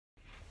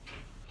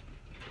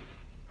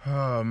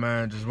Oh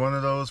man, just one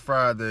of those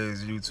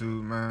Fridays,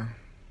 YouTube, man.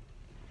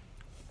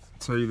 I'll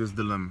tell you this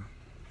dilemma.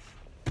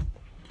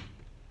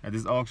 At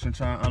this auction,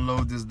 trying to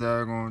unload this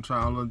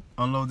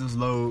unload this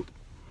load.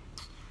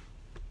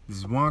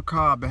 This one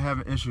car I've been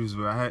having issues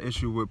with. I had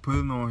issue with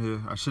putting on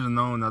here. I should have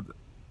known that.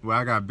 Well,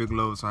 I got a big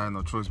load, so I had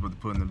no choice but to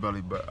put it in the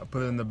belly. But I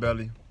put it in the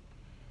belly,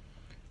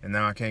 and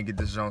now I can't get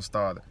this jump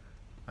started.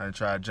 I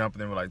tried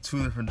jumping in with like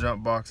 2 different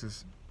jump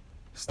boxes.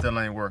 Still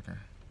ain't working.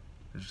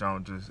 This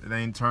jump it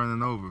ain't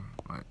turning over.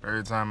 Like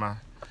every time I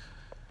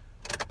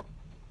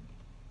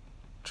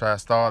try to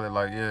start it,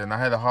 like yeah, and I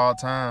had a hard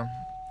time.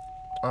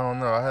 I don't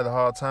know. I had a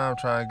hard time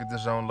trying to get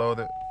this jump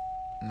loaded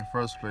in the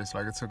first place.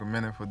 Like it took a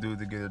minute for dude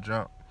to get a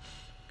jump.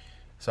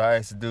 So I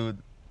asked the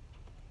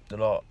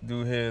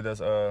dude here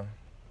that's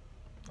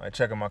like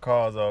checking my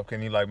cars off,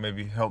 can he like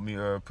maybe help me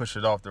push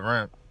it off the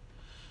ramp?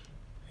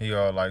 He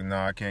like,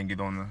 nah, I can't get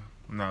on the,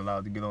 I'm not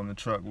allowed to get on the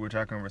truck, which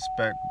I can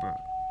respect, but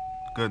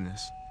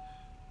goodness.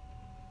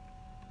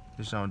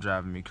 This jump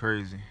driving me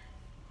crazy.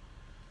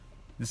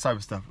 This type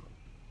of stuff.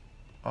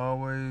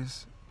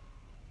 Always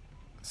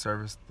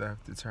service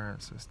theft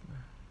deterrent system.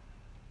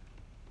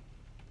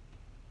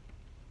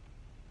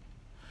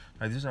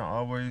 Like this jump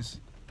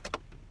always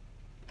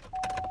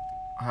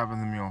happen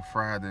to me on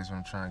Fridays when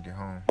I'm trying to get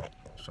home.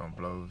 This jump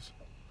blows.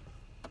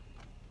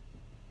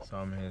 So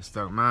I'm here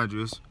stuck. Mind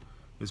you,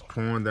 it's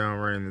pouring down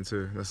raining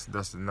too.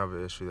 That's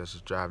another issue that's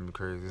just driving me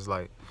crazy. It's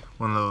like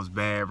one of those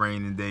bad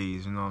raining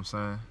days, you know what I'm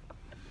saying?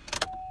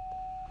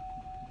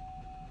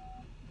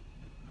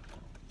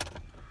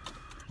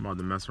 I'm about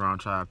to mess around,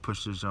 try to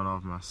push this jump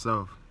off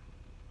myself.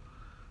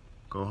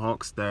 Go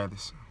Hawk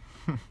status.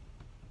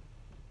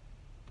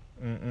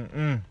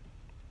 I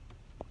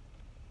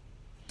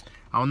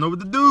don't know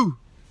what to do.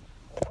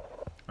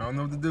 I don't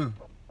know what to do.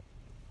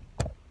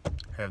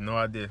 I have no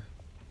idea.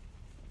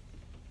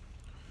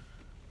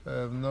 I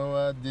have no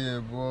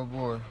idea,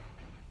 boy.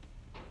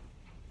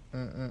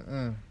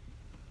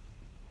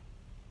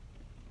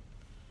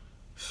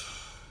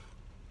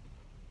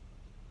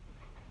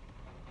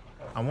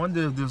 I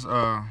wonder if this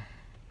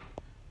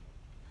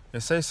it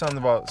say something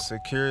about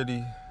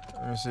security.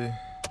 Let me see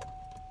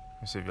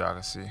if y'all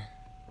can see. This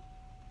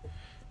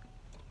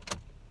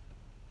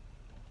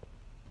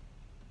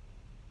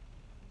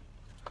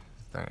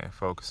thing ain't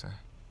focusing.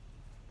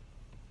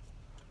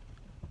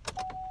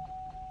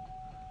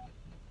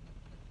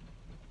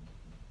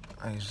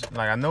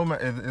 Like I know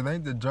it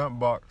ain't the jump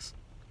box,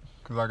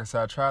 cause like I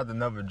said, I tried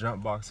another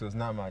jump box, so it's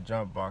not my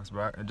jump box.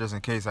 But just in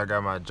case, I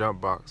got my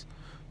jump box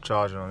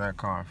charging on that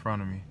car in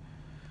front of me,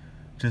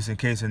 just in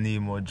case I need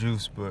more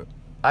juice. But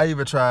I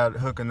even tried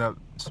hooking up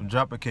some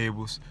jumper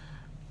cables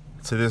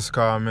to this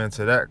car and then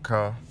to that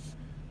car.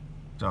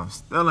 Jump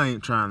still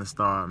ain't trying to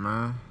start,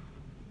 man.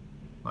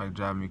 Like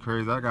driving me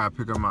crazy. I gotta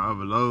pick up my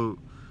other load.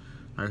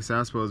 Like I said,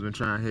 I supposed to been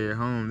trying to head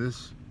home.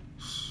 This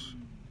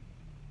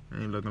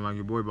ain't looking like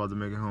your boy about to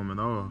make it home at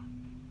all.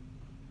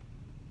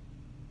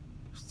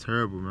 It's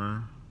terrible,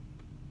 man.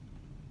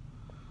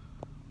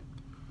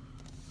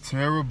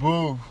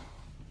 Terrible.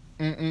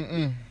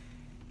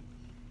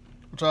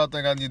 What y'all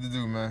think I need to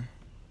do, man?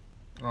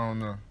 I don't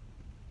know.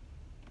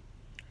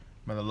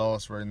 I'm at a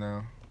loss right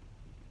now.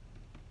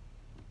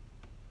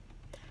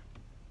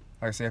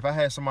 Like I said, if I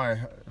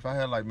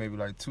had like maybe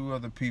like 2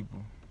 other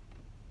people,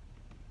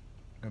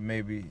 and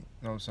maybe, you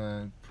know what I'm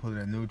saying, put it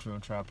in neutral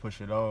and try to push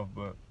it off,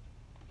 but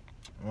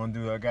one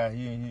dude I got,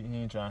 he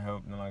ain't trying to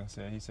help. And like I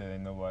said, he said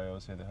ain't nobody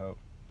else here to help.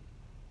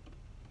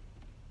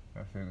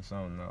 Gotta figure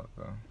something out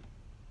though.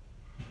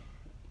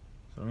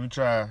 So let me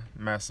try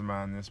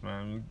mastermind this, man.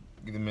 Let me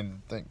get a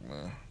minute to think,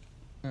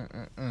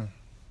 man.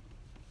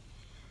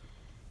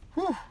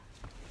 Whew.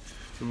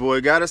 The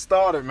boy got it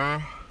started,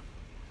 man.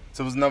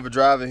 So there was another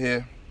driver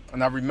here,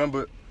 and I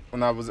remember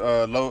when I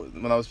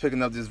was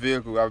picking up this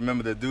vehicle, I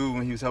remember the dude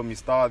when he was helping me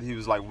start, he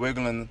was like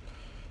wiggling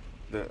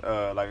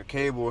the like a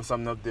cable or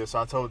something up there. So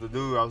I told the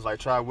dude, I was like,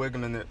 try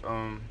wiggling it,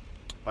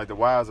 like the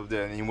wires up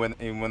there, and he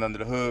went under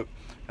the hood.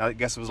 And I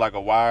guess it was like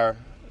a wire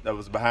that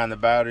was behind the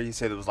battery. He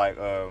said it was like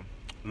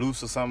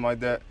loose or something like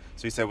that.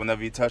 So he said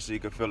whenever he touched it, he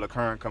could feel the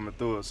current coming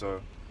through it.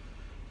 So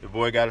the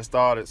boy got it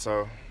started.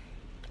 So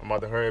I'm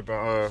about to hurry up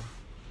and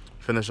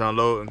finish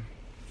unloading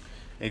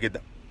and get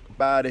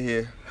out of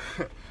here.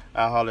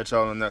 I'll holler at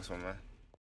y'all on the next one, man.